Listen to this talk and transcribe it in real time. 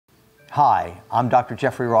Hi, I'm Dr.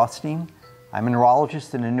 Jeffrey Rothstein. I'm a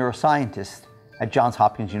neurologist and a neuroscientist at Johns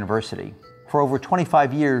Hopkins University. For over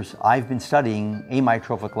 25 years, I've been studying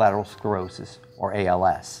amyotrophic lateral sclerosis, or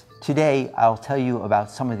ALS. Today, I'll tell you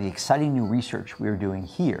about some of the exciting new research we are doing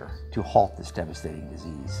here to halt this devastating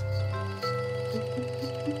disease.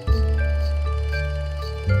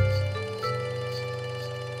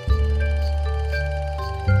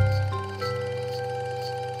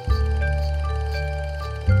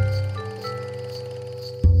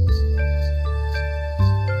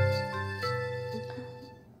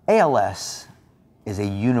 ALS is a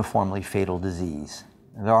uniformly fatal disease.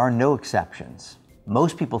 There are no exceptions.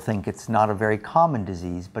 Most people think it's not a very common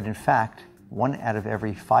disease, but in fact, 1 out of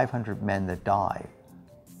every 500 men that die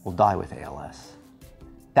will die with ALS.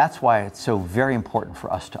 That's why it's so very important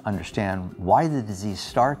for us to understand why the disease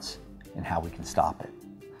starts and how we can stop it.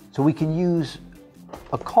 So we can use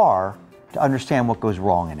a car to understand what goes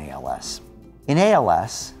wrong in ALS. In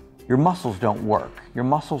ALS, your muscles don't work. Your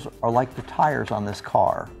muscles are like the tires on this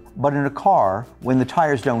car. But in a car, when the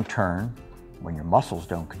tires don't turn, when your muscles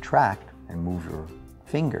don't contract and move your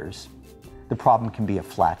fingers, the problem can be a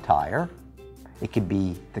flat tire. It could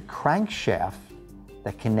be the crankshaft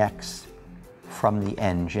that connects from the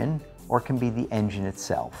engine, or it can be the engine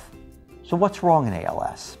itself. So what's wrong in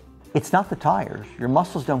ALS? It's not the tires. Your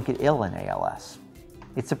muscles don't get ill in ALS.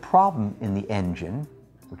 It's a problem in the engine,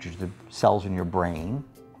 which is the cells in your brain,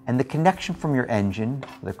 and the connection from your engine,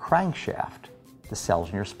 the crankshaft, the cells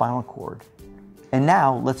in your spinal cord. And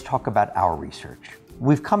now let's talk about our research.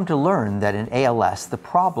 We've come to learn that in ALS, the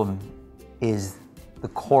problem is the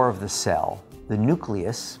core of the cell, the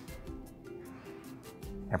nucleus.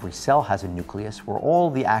 Every cell has a nucleus where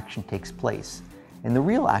all the action takes place. And the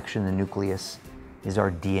real action in the nucleus is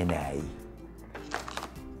our DNA.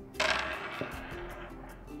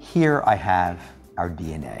 Here I have our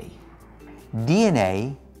DNA.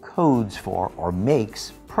 DNA codes for or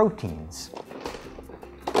makes proteins.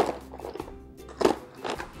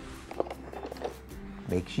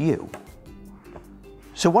 Makes you.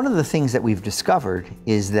 So one of the things that we've discovered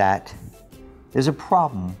is that there's a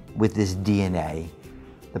problem with this DNA,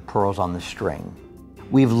 the pearls on the string.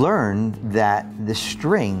 We've learned that the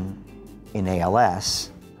string in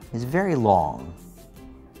ALS is very long.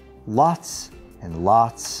 Lots and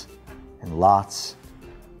lots and lots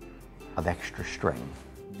of extra string.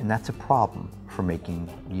 And that's a problem for making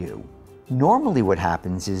you. Normally what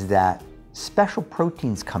happens is that special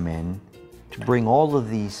proteins come in to bring all of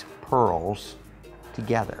these pearls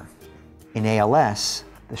together. In ALS,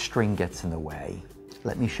 the string gets in the way.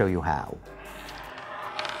 Let me show you how.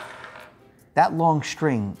 That long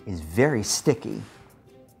string is very sticky.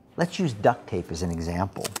 Let's use duct tape as an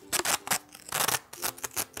example.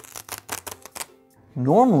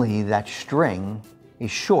 Normally, that string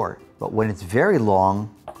is short, but when it's very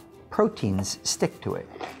long, proteins stick to it.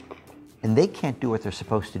 And they can't do what they're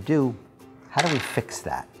supposed to do. How do we fix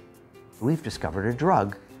that? We've discovered a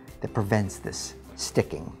drug that prevents this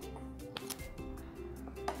sticking.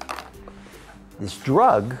 This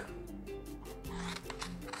drug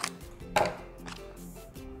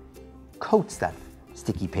coats that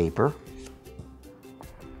sticky paper,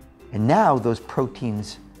 and now those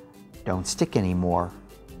proteins don't stick anymore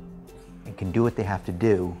and can do what they have to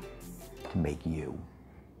do to make you.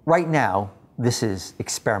 Right now, this is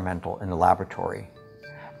experimental in the laboratory.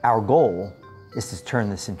 Our goal is to turn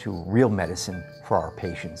this into real medicine for our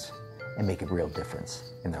patients and make a real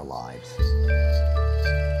difference in their lives.